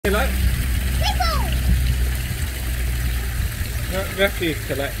Look. Refuse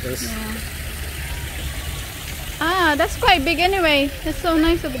collectors. Yeah. Ah, that's quite big anyway. That's so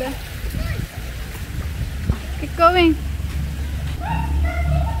nice over there. Keep going.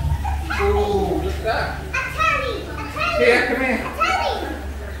 Ooh, look at that. A telly! A telly! Zia, come here. A telly!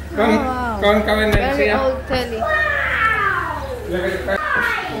 Go on, wow. go on, come in there, Very Zia. old telly. Wow! Look at the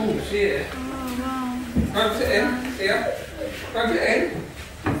oh, Zia. Oh, wow. Go and sit in, Zia. Go and sit in.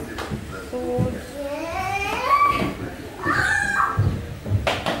 Food.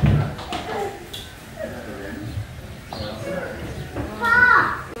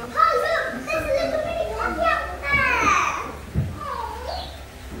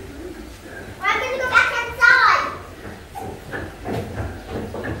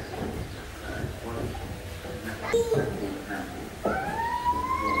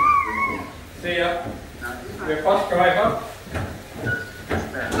 Zia, your bus driver.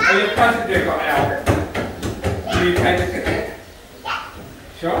 Oh, your passenger got out. Will you take a ticket?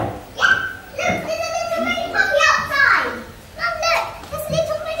 Sure?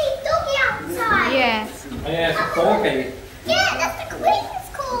 Yes. Oh, yeah, it's a corgi. Yeah, that's the Queen's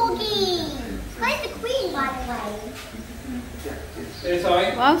corgi. Where's the Queen, by the way? Sorry.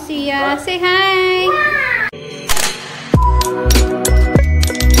 Wow, Zia. Say hi.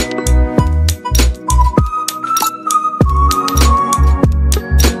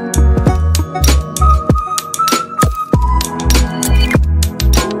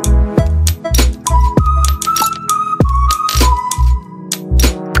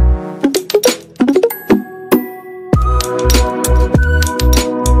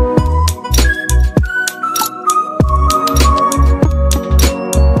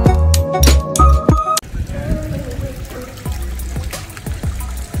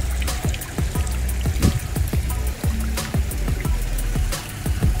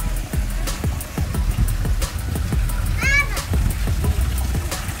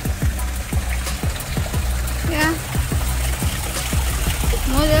 Yeah.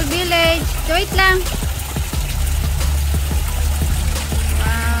 Model Village. Wait lang.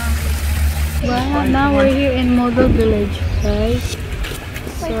 Wow. Well, now we're here in Model Village, guys.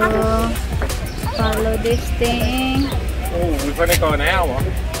 So, follow this thing. Oh, we've only got an hour.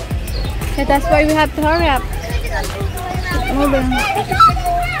 Yeah, that's why we have to hurry up. Keep moving.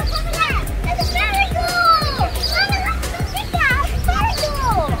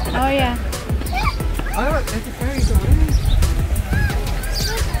 Oh, yeah. Oh, there's a ferry going.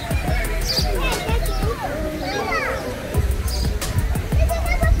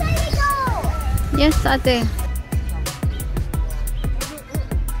 Yes, ate.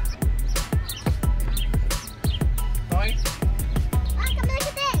 Sorry?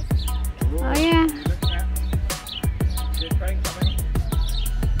 Oh, yeah. Is the train coming?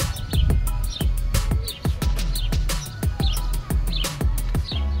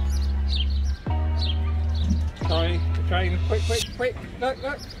 Sorry, the train. Quick, quick, quick. Look,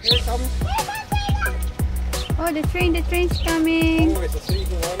 look. Here it comes. Oh, the train's coming. Oh, it's a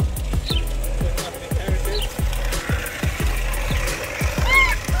seagull one. Doesn't have any carriages. Oh,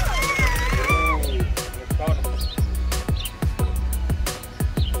 it's gone.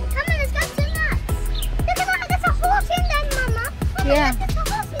 Yeah.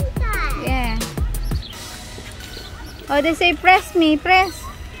 Yeah. Oh, they say press me. Press.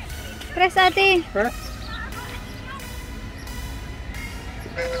 Press, ate. Press.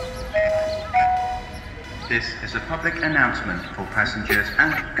 This is a public announcement for passengers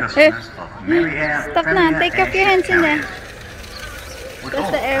and customers of Merrivale Stop na. Take off your hands in there. With That's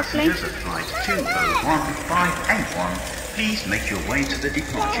all the airplane. passengers of flight 201581, please make your way to the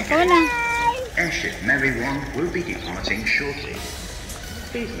departure Go gate. na. Airship Merry One will be departing shortly.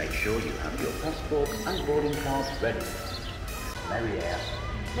 Please make sure you have your passport and boarding cards ready. Merry Air,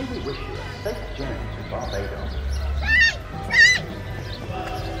 may we wish you a safe journey to Barbados.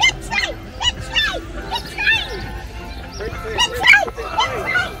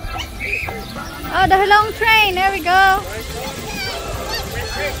 Oh, the long train. There we go.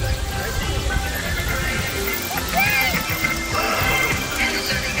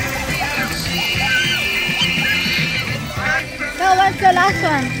 No, what's the last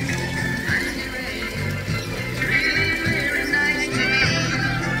one?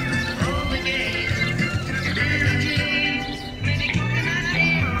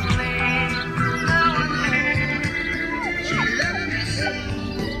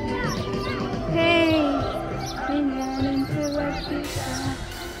 Hey,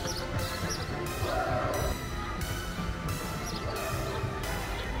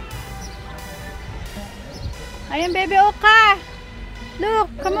 Ayan, baby Oka. Look. look.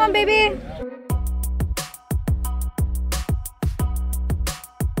 Come on, baby.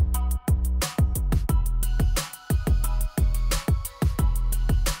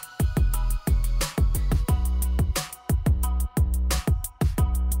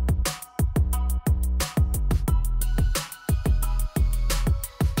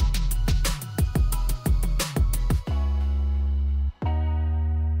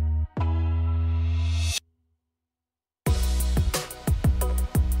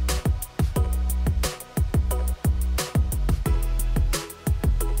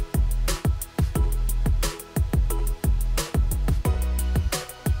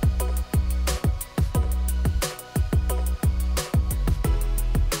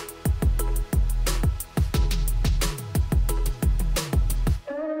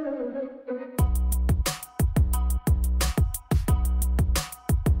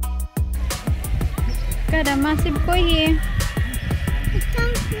 Got a massive koi here.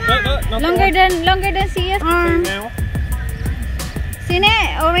 Longer than Zia's arm. Seen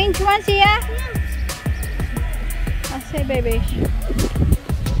it? Orange one, Zia? I say, baby.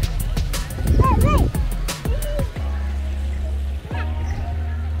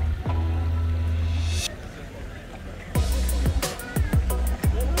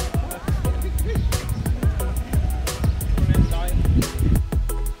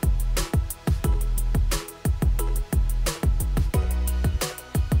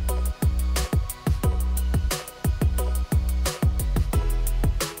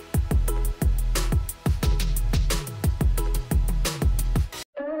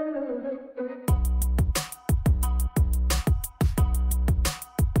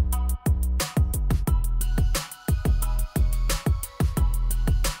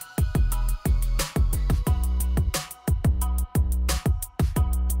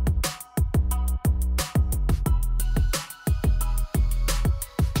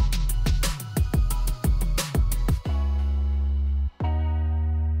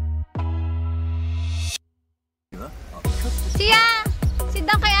 Zia! Sit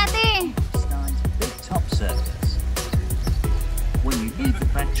down kay ate! Stein's big top surface. When you leave the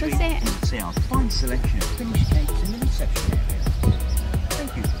factory, you'll see our fine selection of finished cakes in the reception area.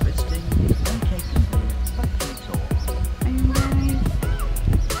 Thank you for visiting the Cake and Brew Factory Tour. Ayun guys.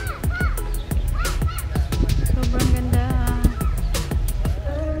 Sobrang ganda.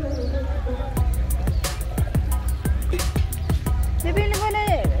 Maybe look at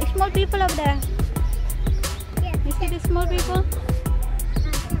the small people up there. You see the small people?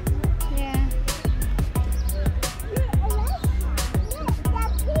 Yeah.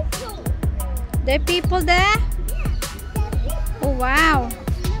 There are people there? Oh wow.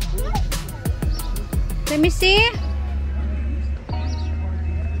 Let me see.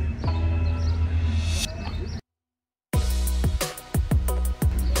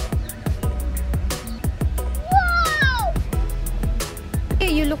 Wow!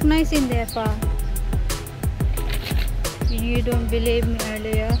 Hey, you look nice in there, Pa. You don't believe me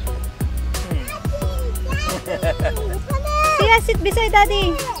earlier. Zia, sit beside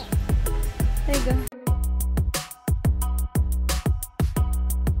Daddy. There you go.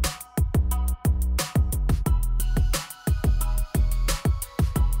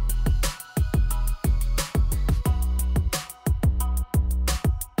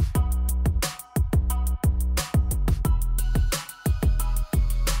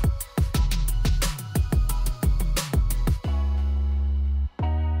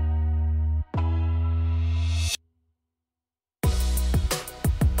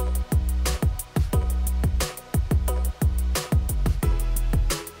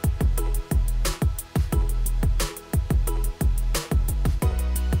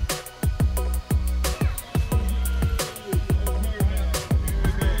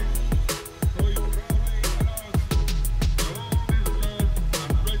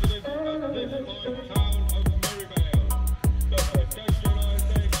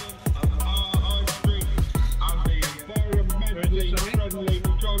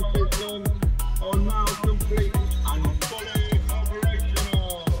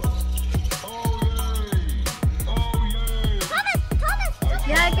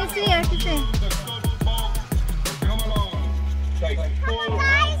 Yeah, I can see, I can see.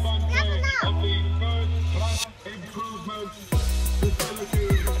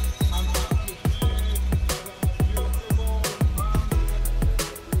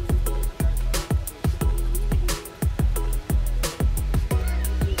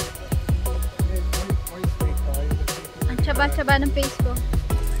 Ang tsaba-tsaba ng face ko.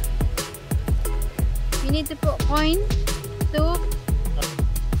 You need to put coin to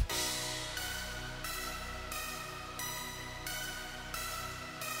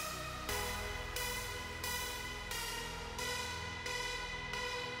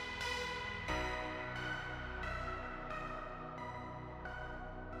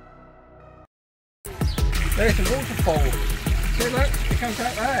There's a waterfall. See, look, it comes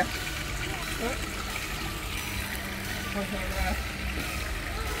out there. Look. It comes out there.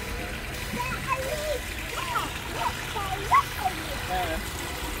 There.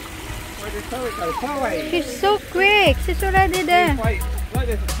 Where did Zoe go? Zoe! She's so quick. She's already there. Wait, look,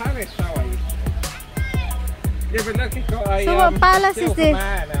 there's a palace, Zoe. Yeah, but look, it's got a So what palace is silver this?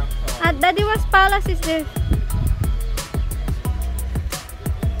 man outside. Daddy, what palace is this?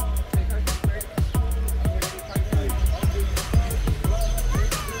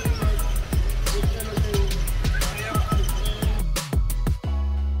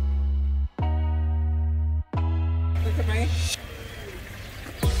 Look at me.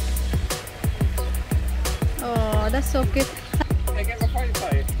 Oh, that's so cute. Hey, get my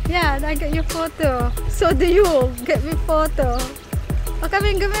photo. Yeah, I get your photo. So do you. Get me photo. Oh, come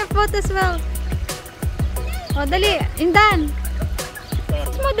give me a photo as well. Oh, dali. Indan.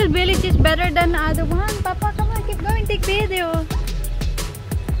 This model village is better than the other one. Papa, come on. Keep going. Take video.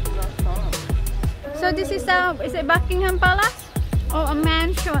 So this is it Buckingham Palace? Or a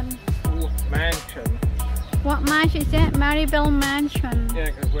mansion? Mansion. What mansion is it? Merrivale Mansion. Yeah,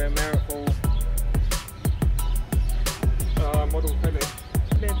 because we're Merrivale Model Village.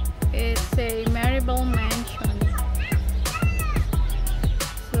 It's a Merrivale Mansion.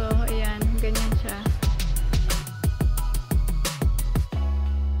 So, ayan. Ganyan siya.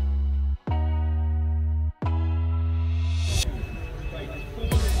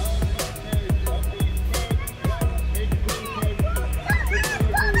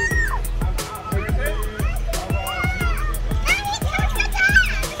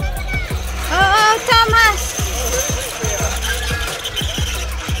 Oh, Thomas!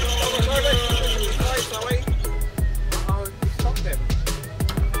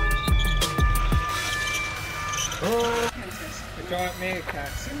 The giant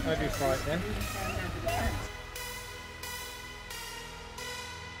meerkats. I'd be frightened.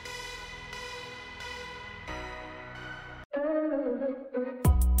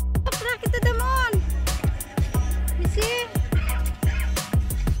 Look at the moon! You see?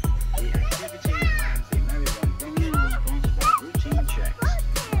 The activity and the Merrivale Promenade sponsor routine checks.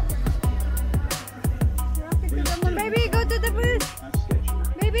 Rocket to the moon. Baby, go to the booth! As scheduled.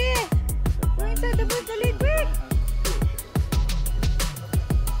 Baby! Go inside the booth, dali, quick!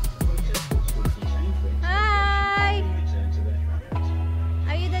 Hi! Return to their traffic.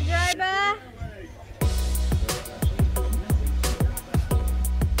 Are you the driver?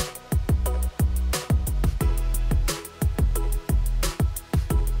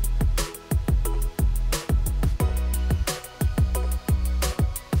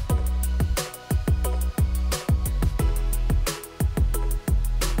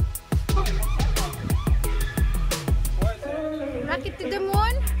 Rocket to the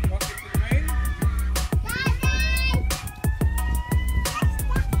moon?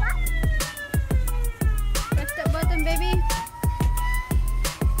 Press that button, baby.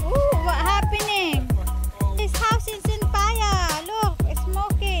 Ooh, what happening? This house is in fire. Look, it's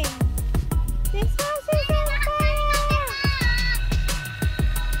smoking. This house is on fire.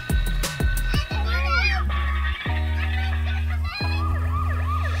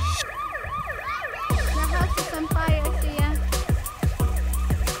 The house is on fire, Zia.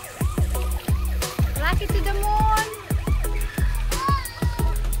 Rocket to the moon.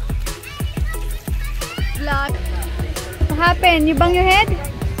 Vlog. What happened? You bang your head?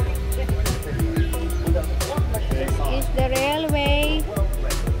 This is the railway.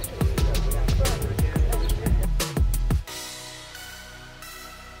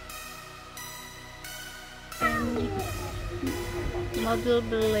 Model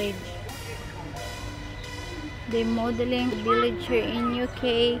village. They're modeling village here in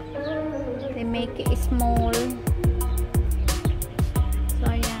UK. They make it small. So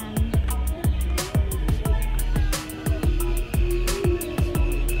ayan.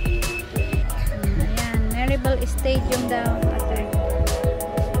 Ayan, Merrivale Stadium daw. Ate.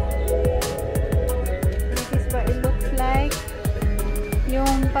 This is what it looks like.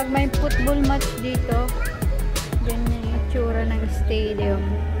 Yung pag may football match dito, ganyan yung itsura ng stadium.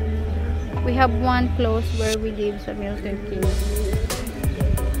 We have one close where we live sa Milton Keynes.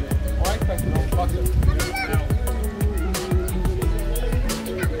 Why take the wrong button?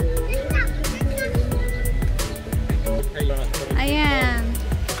 Ayan.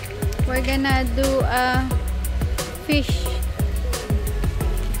 We're gonna do a fish.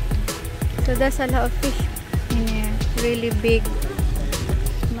 So there's a lot of fish in here. Really big.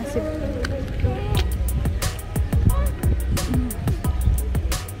 Massive.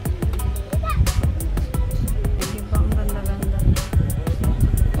 Diba? Ang ganda-ganda.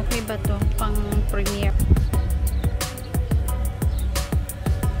 Okay ba to? Pang premiere.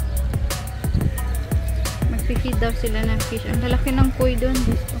 Nagpipid daw sila ng fish. Ang lalaki ng koi doon.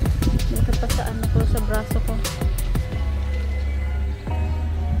 Dito pa sa ano ko, sa braso ko.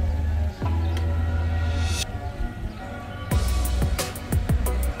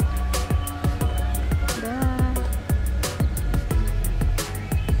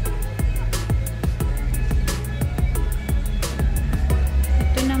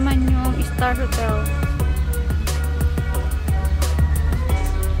 Ito naman yung Star Hotel.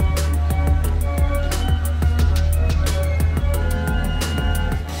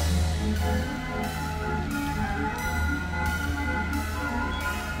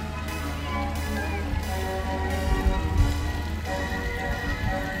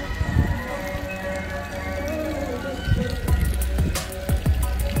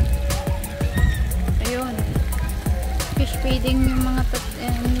 Fish feeding yung mga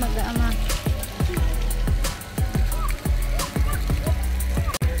mag-aama.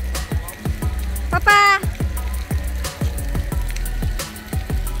 Papa!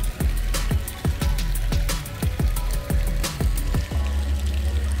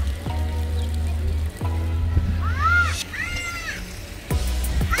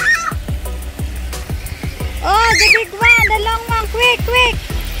 Oh, the big one! The long one! Quick, quick!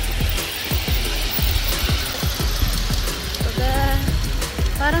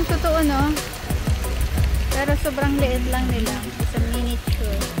 Parang totoo, no? Pero sobrang liit lang nila. It's a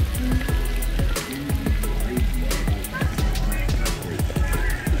miniature.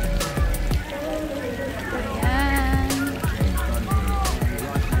 Ayan.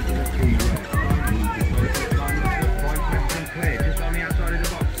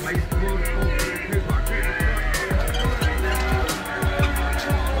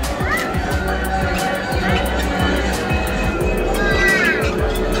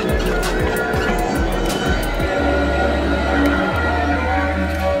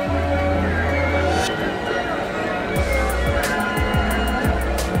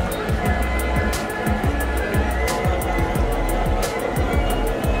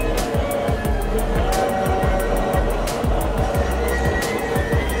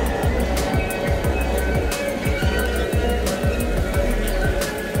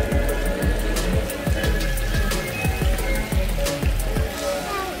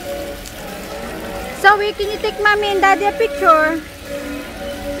 Zoe, can you take mommy and daddy a picture?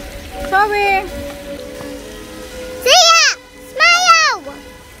 Zoe! Zia! Smile!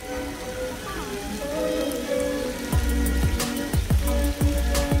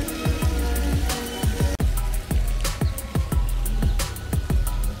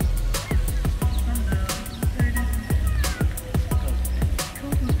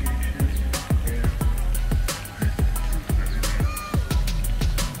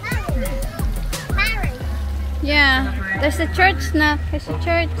 Yeah, there's a church now. There's a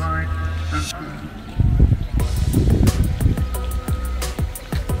church.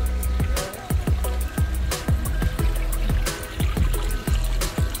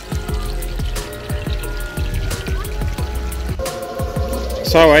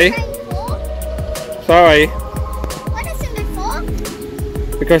 Sorry. Sorry. What is it for?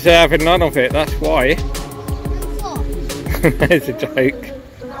 Because they're having none of it, that's why. For? It's a joke.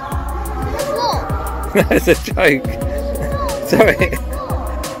 For? That's a joke. Sorry.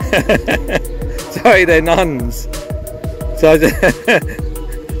 Sorry, they're nuns. So I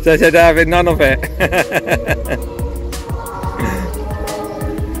said they're having none of it.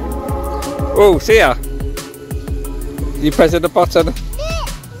 Oh, see ya. You pressing the button.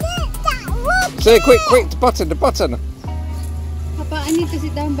 Say quick, the button. Papa, I need to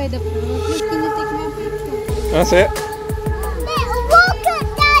sit down by the pool. Please, can you take my picture? That's it. Rocket,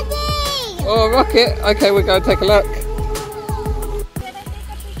 Daddy! Oh, rocket. Okay, we'll go and take a look.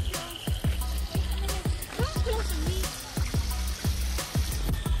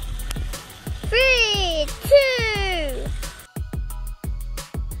 Three, two.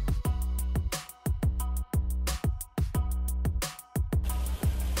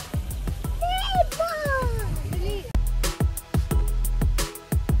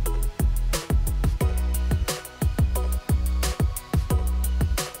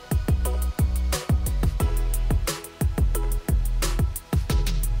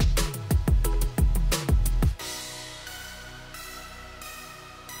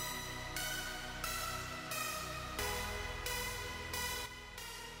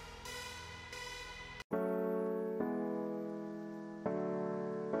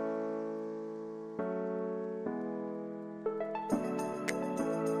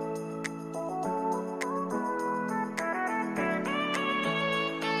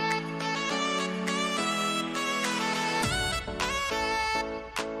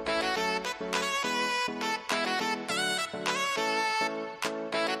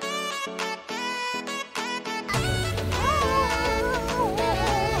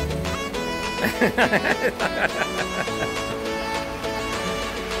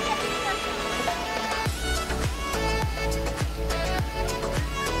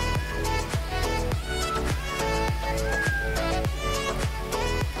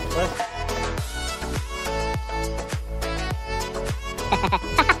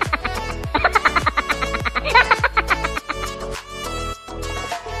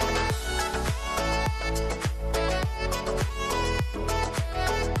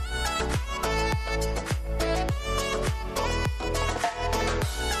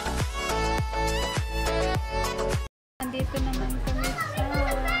 Dito naman kami sa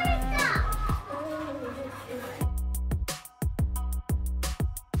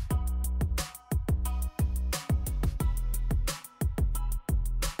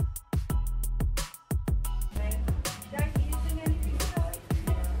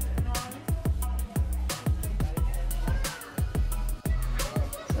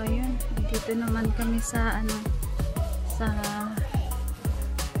so yun, dito naman kami sa ano, sa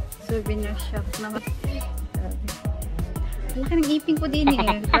souvenir shop naman. Ang laki ng ipin ko din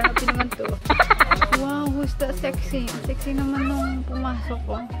eh. Grabe naman to. Wow, who's that sexy? Ang sexy naman nung pumasok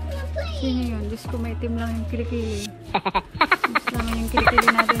ko. Sino yun? Diyos ko, may itim lang yung kilikili. Mas naman yung kilikili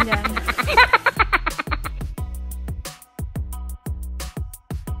natin dyan.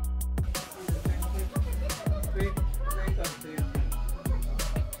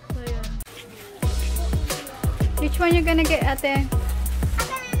 So yun. Which one you gonna get, ate? I'm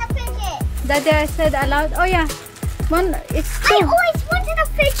in the fidget. Daddy, I said aloud. Oh yeah. One, it's two. I always wanted a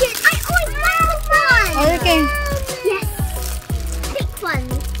fidget. I always wanted one. Oh, okay. Yes. Pick one.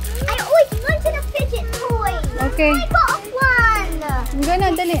 I always wanted a fidget toy. Okay. I got one. I'm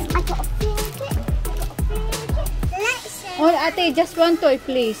gonna dali. I got a fidget. Let's see. Oh, ate, just one toy,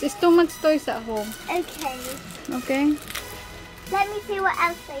 please. It's too much toys at home. Okay. Okay? Let me see what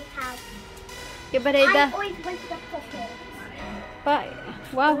else they have. Okay, but I Ada. always wanted a fidget.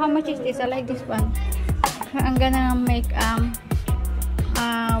 Wow, how much is this? I like this one. I'm gonna make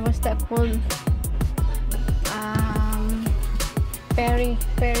what's that called?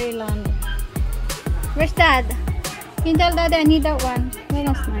 Fairyland. Where's Dad? Can you tell Dad I need that one? Oh,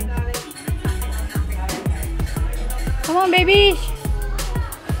 that's nice. Come on, baby.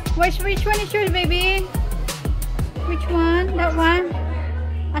 Which one is yours, baby? Which one? That one?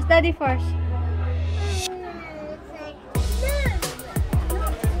 Ask Daddy first.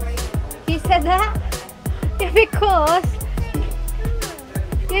 He said that? Yeah,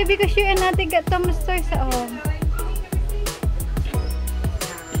 because you and Ate got Thomas toys at home.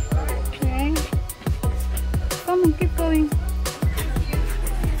 Okay. Come on, keep going.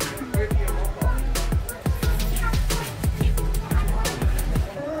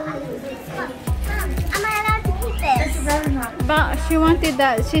 Am I allowed to keep this? But she wanted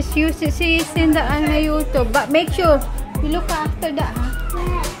that. She's seen that on YouTube. But make sure you look after that, huh?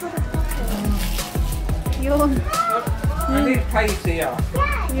 Yun. I need paste here.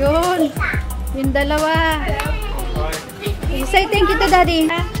 Yun. Yung dalawa. You say thank you to Daddy.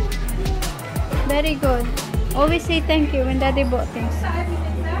 Very good. Always say thank you when Daddy bought things.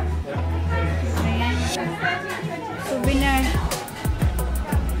 Ayan. Souvenir.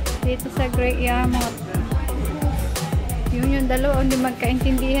 Dito sa Great Yarmouth. Yun yung dalawa. Hindi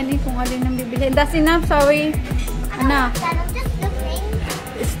magkaintindihan eh kung alin ang bibili. That's enough. Sorry. Ano?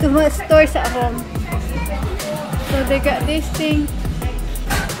 It's too much stores at home. So they got this thing.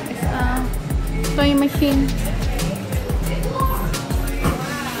 It's a toy machine.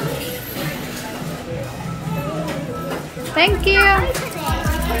 Thank you.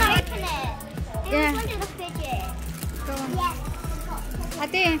 Can I open it? Yeah. Wanted a fidget. Go on. Yes.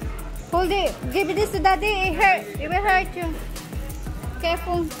 Ate, hold it. Give this to Daddy. It will hurt you.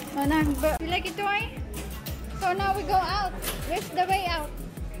 Careful. Oh, no. You like it, toy? So now we go out. Where's the way out?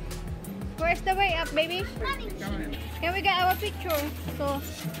 Where's the way up, baby? Can we get our picture? So,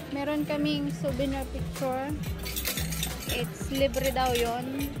 meron kaming souvenir picture. It's libre daw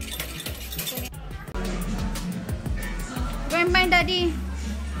yon. Go and find Daddy.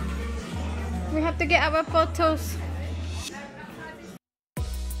 We have to get our photos.